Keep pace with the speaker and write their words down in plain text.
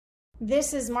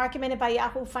This is Market Minute by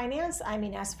Yahoo Finance. I'm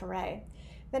Ines Ferre.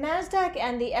 The Nasdaq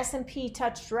and the S&P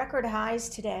touched record highs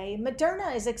today.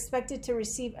 Moderna is expected to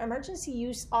receive emergency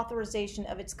use authorization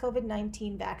of its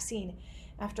COVID-19 vaccine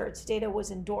after its data was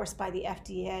endorsed by the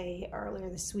FDA earlier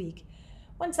this week.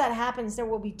 Once that happens, there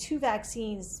will be two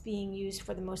vaccines being used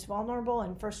for the most vulnerable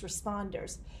and first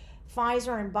responders: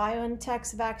 Pfizer and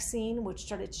BioNTech's vaccine, which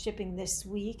started shipping this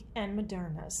week, and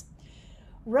Moderna's.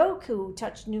 Roku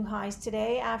touched new highs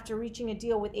today after reaching a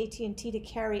deal with AT&T to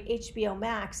carry HBO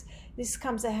Max. This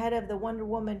comes ahead of the Wonder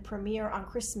Woman premiere on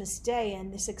Christmas Day,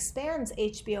 and this expands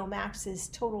HBO Max's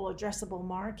total addressable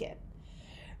market.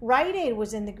 Rite Aid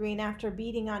was in the green after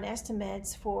beating on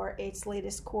estimates for its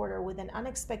latest quarter with an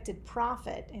unexpected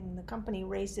profit, and the company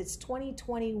raised its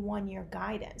 2021 year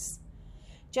guidance.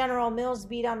 General Mills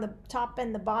beat on the top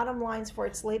and the bottom lines for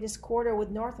its latest quarter, with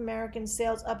North American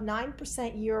sales up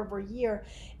 9% year over year.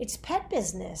 Its pet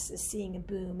business is seeing a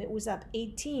boom. It was up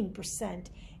 18%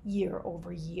 year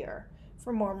over year.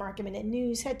 For more Market Minute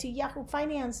news, head to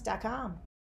yahoofinance.com.